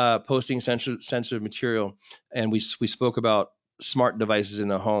say posting sensitive material, and we spoke about smart devices in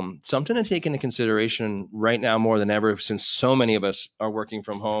the home, something to take into consideration right now more than ever, since so many of us are working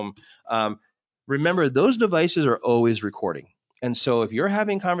from home. Remember, those devices are always recording. And so if you're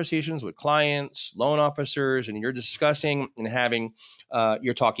having conversations with clients, loan officers, and you're discussing and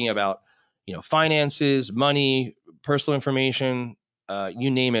you're talking about, finances, money, personal information, you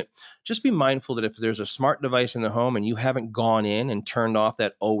name it, just be mindful that if there's a smart device in the home and you haven't gone in and turned off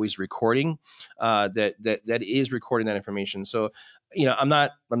that always recording, that is recording that information. So, I'm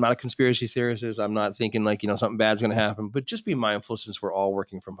not a conspiracy theorist. I'm not thinking like, something bad's going to happen, but just be mindful, since we're all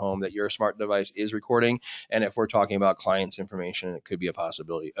working from home, that your smart device is recording. And if we're talking about clients' information, it could be a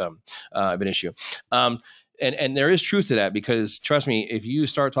possibility of an issue. And there is truth to that, because trust me, if you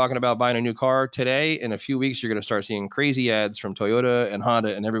start talking about buying a new car today, in a few weeks, you're going to start seeing crazy ads from Toyota and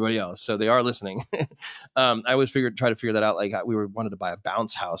Honda and everybody else. So they are listening. I always try to figure that out. Like we wanted to buy a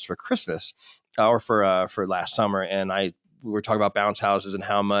bounce house for Christmas or for last summer. And we were talking about bounce houses and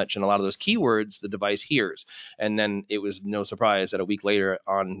how much, and a lot of those keywords the device hears. And then it was no surprise that a week later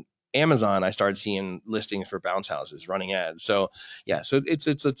on Amazon, I started seeing listings for bounce houses running ads. So yeah, so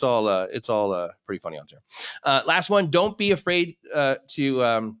it's all pretty funny out there. Last one, don't be afraid don't be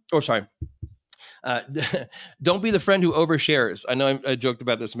the friend who overshares. I know I joked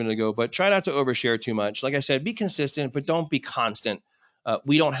about this a minute ago, but try not to overshare too much. Like I said, be consistent, but don't be constant.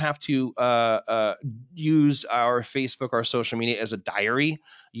 We don't have to use our Facebook, our social media as a diary.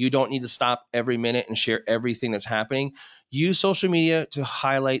 You don't need to stop every minute and share everything that's happening. Use social media to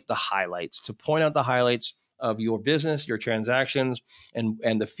highlight the highlights, to point out the highlights of your business, your transactions, and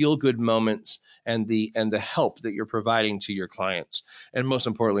the feel good moments, and the help that you're providing to your clients. And most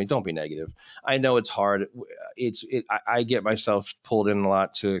importantly, don't be negative. I know it's hard. I get myself pulled in a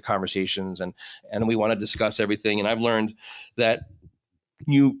lot to conversations, and we want to discuss everything. And I've learned that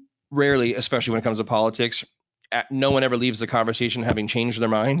you rarely, especially when it comes to politics, no one ever leaves the conversation having changed their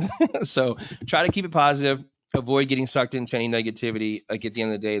mind. So try to keep it positive. Avoid getting sucked into any negativity. Like at the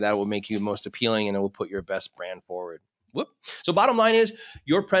end of the day, that will make you most appealing, and it will put your best brand forward. Whoop. So bottom line is,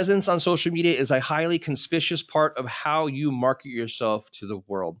 your presence on social media is a highly conspicuous part of how you market yourself to the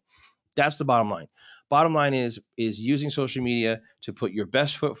world. That's the bottom line. Bottom line is using social media to put your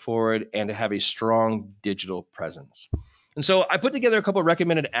best foot forward and to have a strong digital presence. And so I put together a couple of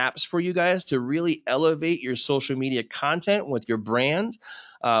recommended apps for you guys to really elevate your social media content with your brand.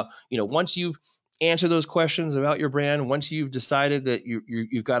 Once you've answered those questions about your brand, once you've decided that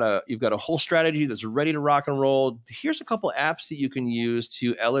you've got a whole strategy that's ready to rock and roll, here's a couple apps that you can use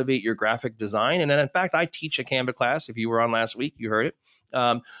to elevate your graphic design. And then, in fact, I teach a Canva class. If you were on last week, you heard it.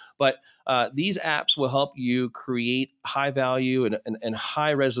 But these apps will help you create high value and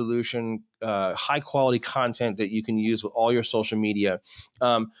high resolution, high quality content that you can use with all your social media.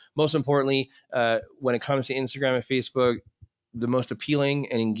 Most importantly, when it comes to Instagram and Facebook, the most appealing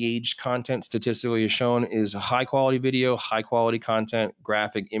and engaged content statistically is shown is high quality video, high quality content,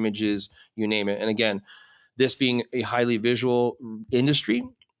 graphic images, you name it. And again, this being a highly visual industry,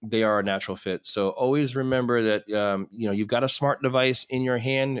 they are a natural fit. So always remember that, you've got a smart device in your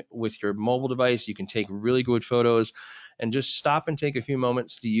hand. With your mobile device, you can take really good photos, and just stop and take a few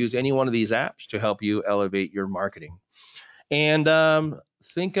moments to use any one of these apps to help you elevate your marketing. And so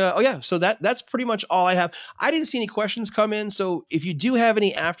that's pretty much all I have. I didn't see any questions come in. So if you do have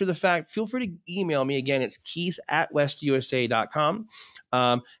any after the fact, feel free to email me. Again, it's keith@westusa.com.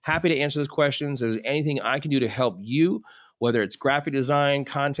 Happy to answer those questions. If there's anything I can do to help you whether it's graphic design,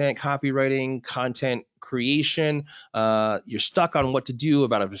 content copywriting, content creation, you're stuck on what to do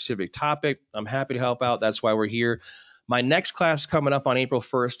about a specific topic, I'm happy to help out. That's why we're here. My next class coming up on April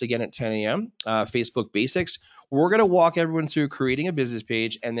 1st, again at 10 a.m., Facebook Basics. We're going to walk everyone through creating a business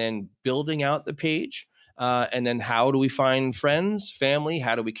page and then building out the page. And then how do we find friends, family?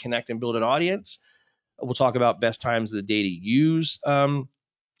 How do we connect and build an audience? We'll talk about best times of the day to use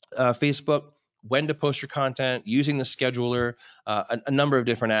Facebook, when to post your content, using the scheduler, a number of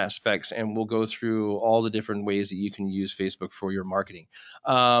different aspects. And we'll go through all the different ways that you can use Facebook for your marketing.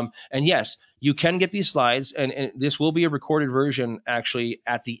 And yes, you can get these slides, and this will be a recorded version actually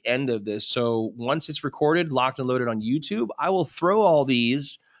at the end of this. So once it's recorded, locked and loaded on YouTube, I will throw all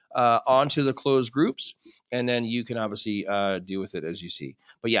these onto the closed groups, and then you can obviously deal with it as you see.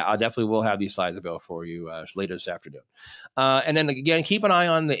 But yeah, I definitely will have these slides available for you later this afternoon. And then again, keep an eye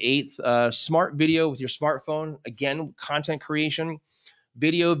on the 8th, smart video with your smartphone. Again, content creation.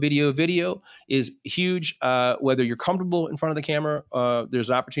 Video is huge. Whether you're comfortable in front of the camera, there's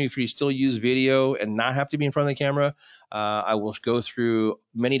an opportunity for you to still use video and not have to be in front of the camera. I will go through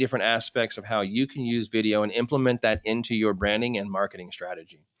many different aspects of how you can use video and implement that into your branding and marketing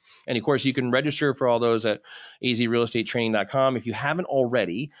strategy. And of course, you can register for all those at azrealestatetraining.com. If you haven't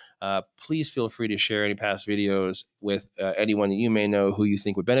already, please feel free to share any past videos with anyone that you may know who you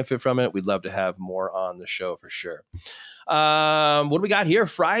think would benefit from it. We'd love to have more on the show for sure. What do we got here?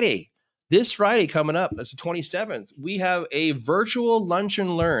 Friday. This Friday coming up, that's the 27th. We have a virtual lunch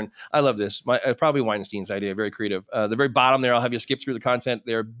and learn. I love this. Probably Weinstein's idea, very creative. The very bottom there, I'll have you skip through the content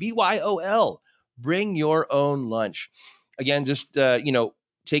there. BYOL, bring your own lunch. Again, just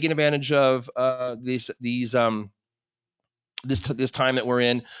taking advantage of this time that we're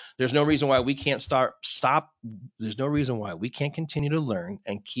in. There's no reason why we can't stop. There's no reason why we can't continue to learn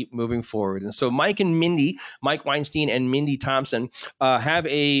and keep moving forward. And so Mike Weinstein and Mindy Thompson have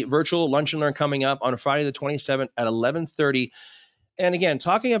a virtual lunch and learn coming up on Friday the 27th at 11:30. And again,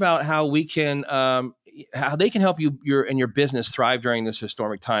 talking about how we can, how they can help your business thrive during this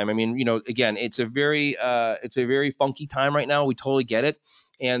historic time. I mean, again, it's a very funky time right now. We totally get it.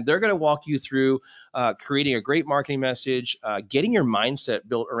 And they're going to walk you through creating a great marketing message, getting your mindset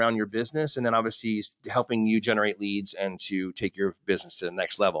built around your business, and then obviously helping you generate leads and to take your business to the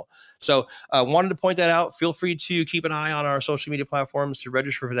next level. So wanted to point that out. Feel free to keep an eye on our social media platforms to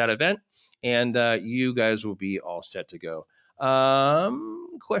register for that event, and you guys will be all set to go.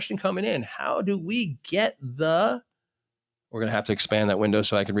 Question coming in. How do we get we're going to have to expand that window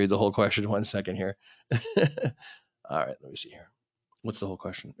so I can read the whole question. 1 second here. All right, let me see here. What's the whole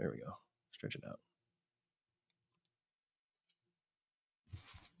question? There we go. Stretch it out.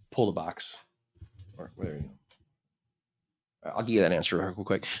 Pull the box. Or there you go. I'll give you that answer real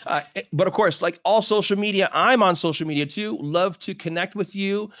quick. But of course, like all social media, I'm on social media too. Love to connect with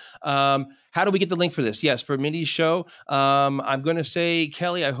you. How do we get the link for this? Yes, for Mindy's show. I'm going to say,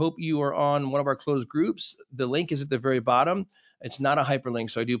 Kelly, I hope you are on one of our closed groups. The link is at the very bottom. It's not a hyperlink,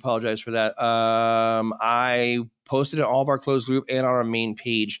 so I do apologize for that. I posted it in all of our closed group and on our main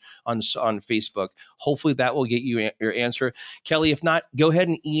page on Facebook. Hopefully that will get you your answer. Kelly, if not, go ahead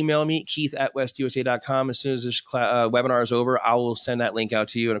and email me, keith@westusa.com. As soon as this webinar is over, I will send that link out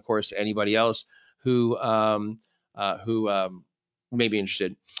to you. And of course, to anybody else who may be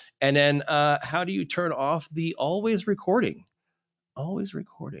interested. And then how do you turn off the always recording? Always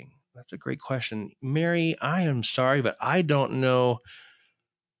recording. That's a great question. Mary, I am sorry, but I don't know.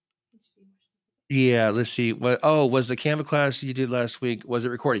 Yeah, let's see. Was the Canva class you did last week, was it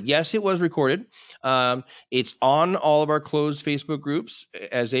recorded? Yes, it was recorded. It's on all of our closed Facebook groups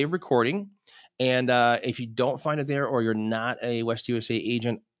as a recording. And if you don't find it there or you're not a West USA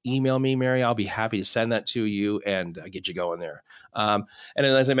agent, email me, Mary. I'll be happy to send that to you and get you going there. And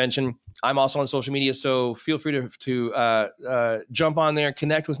then, as I mentioned, I'm also on social media, so feel free to jump on there,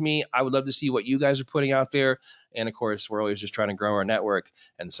 connect with me. I would love to see what you guys are putting out there. And of course, we're always just trying to grow our network.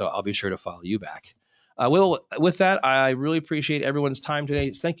 And so I'll be sure to follow you back. With that, I really appreciate everyone's time today.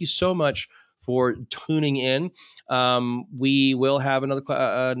 Thank you so much for tuning in. We will have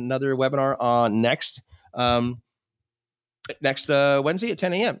another webinar on next Wednesday at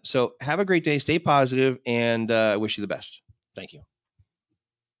 10 a.m. So have a great day, stay positive, and I wish you the best. Thank you.